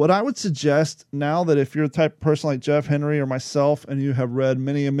 What I would suggest now, that if you're the type of person like Jeff Henry or myself, and you have read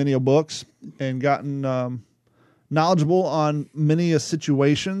many books and gotten knowledgeable on many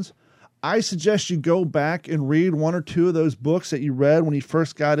situations, I suggest you go back and read 1 or 2 of those books that you read when you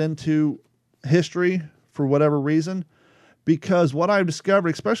first got into history for whatever reason. Because what I've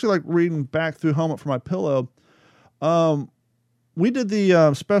discovered, especially like reading back through Helmet for My Pillow, we did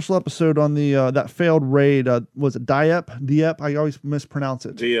the special episode on the that failed raid. Was it Dieppe? I always mispronounce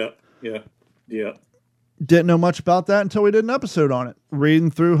it. Dieppe, yeah. Didn't know much about that until we did an episode on it.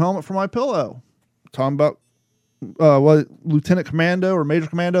 Reading through Helmet for My Pillow, talking about Lieutenant Commando or Major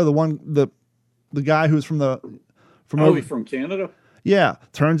Commando, the guy who's from Canada. Yeah,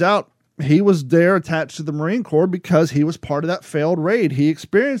 turns out he was there attached to the Marine Corps because he was part of that failed raid. He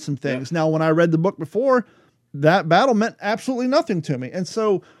experienced some things. Yeah. Now, when I read the book before, that battle meant absolutely nothing to me. And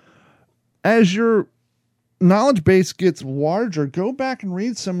so as your knowledge base gets larger, go back and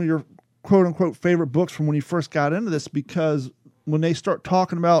read some of your quote unquote favorite books from when you first got into this, because when they start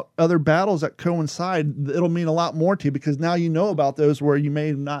talking about other battles that coincide, it'll mean a lot more to you, because now you know about those where you may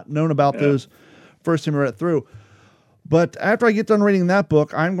have not known about those first time you read it through. But after I get done reading that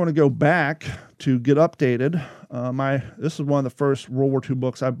book, I'm going to go back to get updated. This is one of the first World War II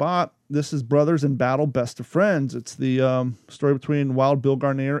books I bought. This is Brothers in Battle, Best of Friends. It's the story between Wild Bill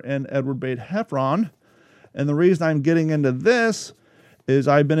Garnier and Edward Bate Heffron. And the reason I'm getting into this is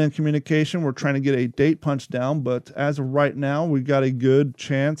I've been in communication. We're trying to get a date punched down, but as of right now, we've got a good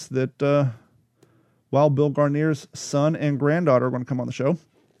chance that Wild Bill Garnier's son and granddaughter are going to come on the show.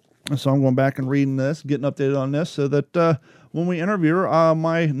 So I'm going back and reading this, getting updated on this, so that when we interview her,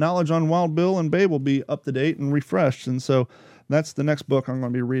 my knowledge on Wild Bill and Babe will be up to date and refreshed. And so that's the next book I'm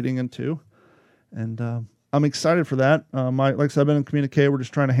going to be reading into. And I'm excited for that. Like I said, I've been in communique. We're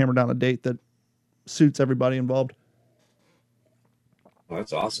just trying to hammer down a date that suits everybody involved. Well,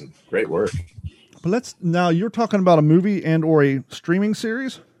 that's awesome. Great work. But now you're talking about a movie and or a streaming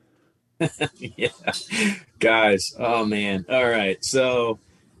series. Yeah, guys. Oh man. All right. So,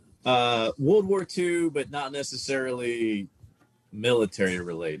 World War II, but not necessarily military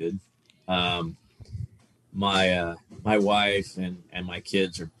related. My wife and my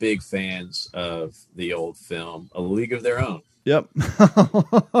kids are big fans of the old film A League of Their Own. Yep.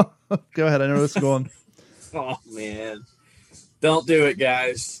 Go ahead. I know this is going. Oh man, don't do it,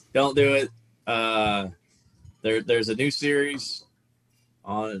 guys. Don't do it. There's a new series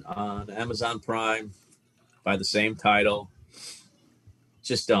on Amazon Prime by the same title.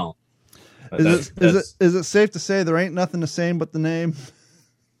 Just don't. Is it safe to say there ain't nothing the same but the name?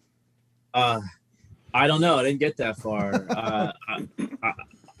 I don't know. I didn't get that far.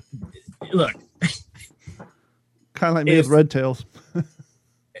 Look, kind of like me with Red Tails.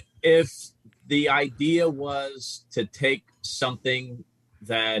 If the idea was to take something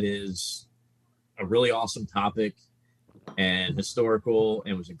that is a really awesome topic and historical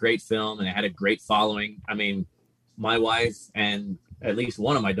and was a great film and it had a great following. I mean, my wife and at least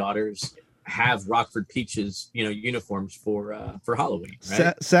one of my daughters have Rockford Peaches, uniforms for Halloween.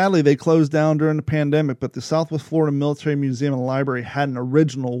 Right? Sadly, they closed down during the pandemic, but the Southwest Florida Military Museum and Library had an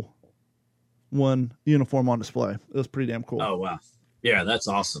original one uniform on display. It was pretty damn cool. Oh, wow. Yeah, that's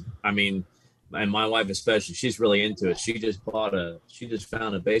awesome. I mean, and my wife especially, she's really into it. She just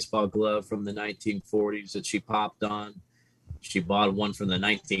found a baseball glove from the 1940s that she popped on. She bought one from the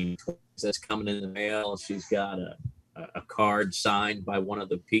 1920s that's coming in the mail. She's got a card signed by one of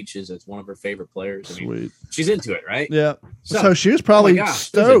the Peaches. That's one of her favorite players. I mean, Sweet. She's into it, right? Yeah. So she was probably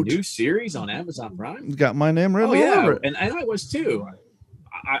stoked. There's a new series on Amazon Prime. Got my name written all over it. And I was too.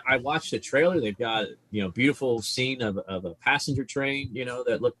 I watched the trailer. They've got beautiful scene of a passenger train,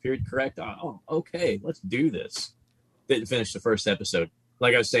 that looked period correct. Oh, okay, let's do this. Didn't finish the first episode.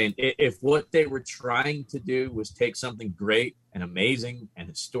 Like I was saying, if what they were trying to do was take something great and amazing and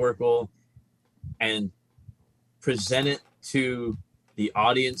historical and present it to the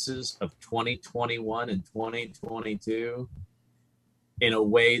audiences of 2021 and 2022 in a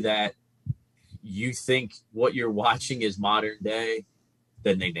way that you think what you're watching is modern day,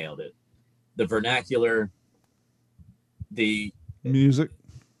 then they nailed it. The vernacular, the music,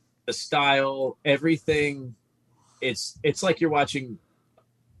 the style, everything. It's like you're watching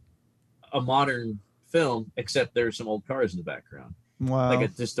a modern film, except there's some old cars in the background. Wow.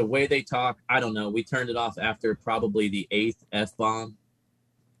 Like just the way they talk. I don't know. We turned it off after probably the 8th F-bomb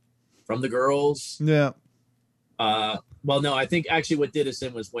from the girls. Yeah. Well, no, I think actually what did us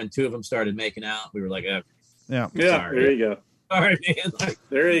in was when two of them started making out. We were like, yeah. Yeah, sorry. there you go. All right, man. Like,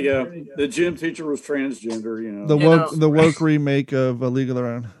 there you go. The gym teacher was transgender, The woke remake of A League of Their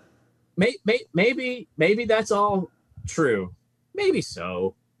Own. Maybe that's all true. Maybe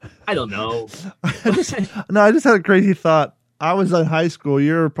so. I don't know. I just had a crazy thought. I was in high school.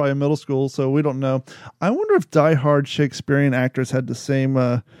 You're probably middle school, so we don't know. I wonder if diehard Shakespearean actors had the same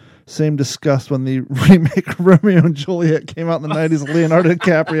disgust when the remake of Romeo and Juliet came out in the 90s with Leonardo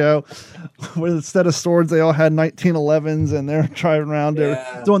DiCaprio, where instead of swords, they all had 1911s, and they're driving around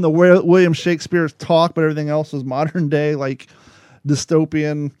there doing the William Shakespeare's talk, but everything else was modern day, like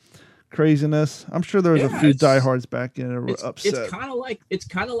dystopian craziness. I'm sure there was a few diehards back in that were upset. It's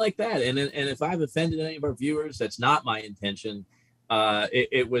kind of like that. And if I've offended any of our viewers, that's not my intention.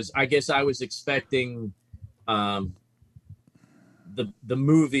 It was, I guess I was expecting the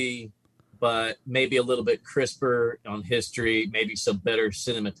movie, but maybe a little bit crisper on history, maybe some better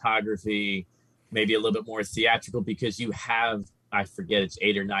cinematography, maybe a little bit more theatrical, because you have, I forget, it's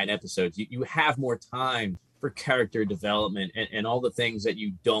 8 or 9 episodes. You have more time for character development and all the things that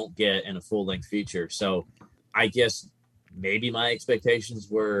you don't get in a full-length feature. So I guess maybe my expectations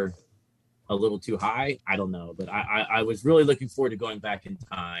were a little too high. I don't know. But I was really looking forward to going back in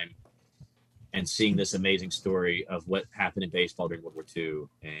time and seeing this amazing story of what happened in baseball during World War II.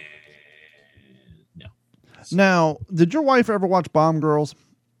 And no. Now, did your wife ever watch Bomb Girls?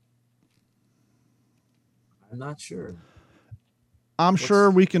 I'm not sure. I'm sure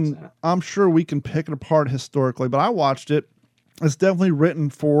we can pick it apart historically, but I watched it. It's definitely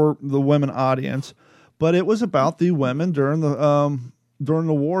written for the women audience, but it was about the women during the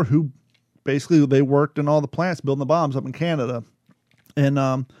war who basically they worked in all the plants building the bombs up in Canada.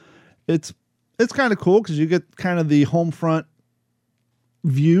 And it's kind of cool because you get kind of the home front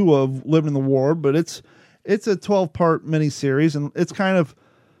view of living in the war, but it's a 12-part miniseries, and it's kind of,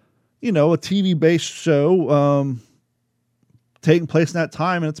 a TV based show, taking place in that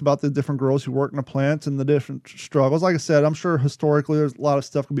time, and it's about the different girls who work in the plants and the different struggles. Like I said, I'm sure historically there's a lot of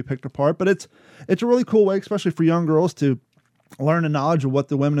stuff can be picked apart, but it's a really cool way, especially for young girls, to learn the knowledge of what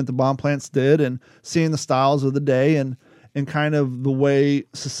the women at the bomb plants did and seeing the styles of the day and kind of the way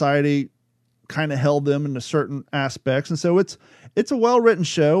society kind of held them into certain aspects. And so it's a well-written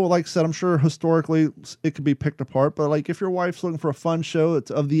show. Like I said, I'm sure historically it could be picked apart, but like if your wife's looking for a fun show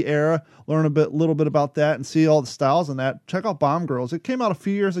that's of the era, learn little bit about that and see all the styles in that, check out Bomb Girls. It came out a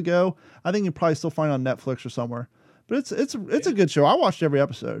few years ago. I think you probably still find it on Netflix or somewhere, but it's a good show. I watched every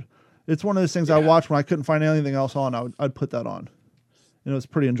episode. It's one of those things I watched when I couldn't find anything else on. I'd put that on. It's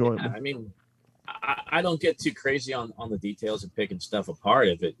pretty enjoyable. Yeah, I mean, I don't get too crazy on the details of picking stuff apart.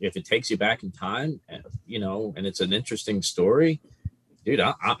 If it takes you back in time, and it's an interesting story, dude,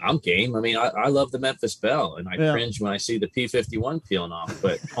 I'm game. I mean, I love the Memphis Belle, and I cringe when I see the P-51 peeling off,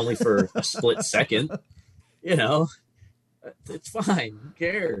 but only for a split second. It's fine. Who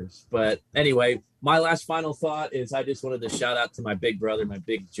cares? But anyway, my last final thought is I just wanted to shout out to my big brother, my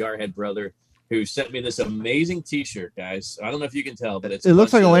big jarhead brother, who sent me this amazing T-shirt, guys. I don't know if you can tell, but it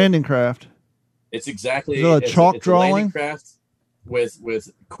looks like a landing craft. It's exactly a chalk drawing. A landing craft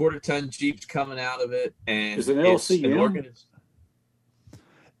with quarter-ton Jeeps coming out of it, and is it an LCM?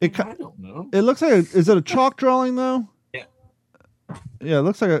 I don't know. It looks like is it a chalk drawing though? Yeah, it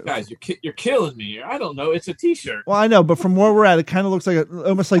looks like a... Guys, you're killing me here. I don't know. It's a T-shirt. Well, I know, but from where we're at, it kind of looks like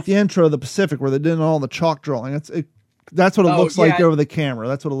almost like the intro of the Pacific, where they did all the chalk drawing. That's what it looks like over the camera.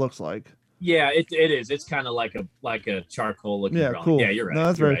 That's what it looks like. Yeah, it is. It's kind of like a charcoal looking drawing. Cool. Yeah, you're right. No,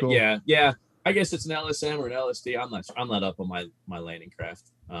 that's very cool. Yeah. I guess it's an LSM or an LSD. I'm not up on my landing craft.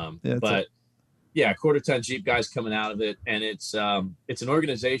 Quarter-ton Jeep guys coming out of it, and it's an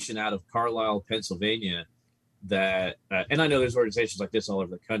organization out of Carlisle, Pennsylvania. That and I know there's organizations like this all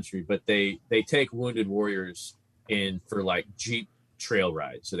over the country, but they take wounded warriors in for like Jeep trail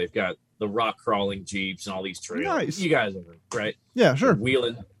rides. So they've got the rock crawling Jeeps and all these trails. Nice. You guys are right. Yeah, sure.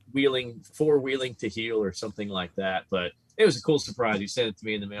 Four-wheeling to heal or something like that. But it was a cool surprise. He sent it to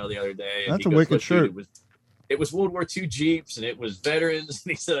me in the mail the other day. And that's a wicked shirt. It was World War II Jeeps and it was veterans.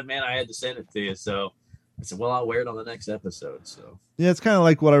 And he said, "Man, I had to send it to you." So I said, "Well, I'll wear it on the next episode." So yeah, it's kind of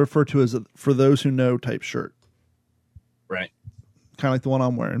like what I refer to as a for those who know type shirt. Right. Kind of like the one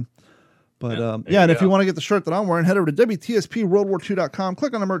I'm wearing. But and if you want to get the shirt that I'm wearing, head over to WTSPWorldWar2.com,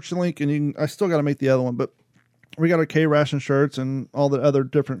 click on the merch link, and I still got to make the other one, but we got our K-Ration shirts and all the other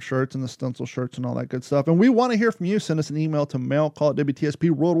different shirts and the stencil shirts and all that good stuff. And we want to hear from you. Send us an email to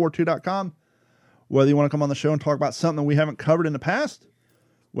mail@WTSPWorldWar2.com. Whether you want to come on the show and talk about something that we haven't covered in the past,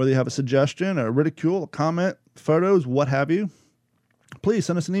 whether you have a suggestion, a ridicule, a comment, photos, what have you, please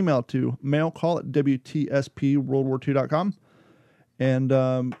send us an email to mailcall@WTSPWorldWar2.com.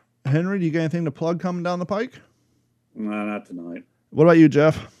 And Henry, do you got anything to plug coming down the pike? No, not tonight. What about you,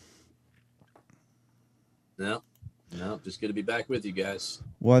 Jeff? No, just good to be back with you guys.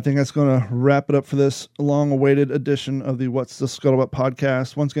 Well, I think that's going to wrap it up for this long-awaited edition of the What's the Scuttlebutt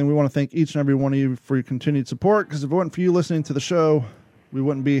podcast. Once again, we want to thank each and every one of you for your continued support, because if it wasn't for you listening to the show, we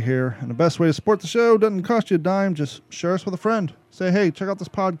wouldn't be here. And the best way to support the show doesn't cost you a dime. Just share us with a friend. Say, hey, check out this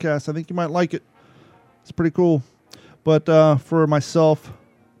podcast. I think you might like it. It's pretty cool. But for myself,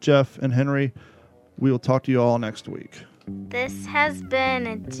 Jeff, and Henry, we will talk to you all next week. This has been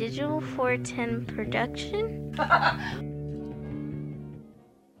a Digital 410 production.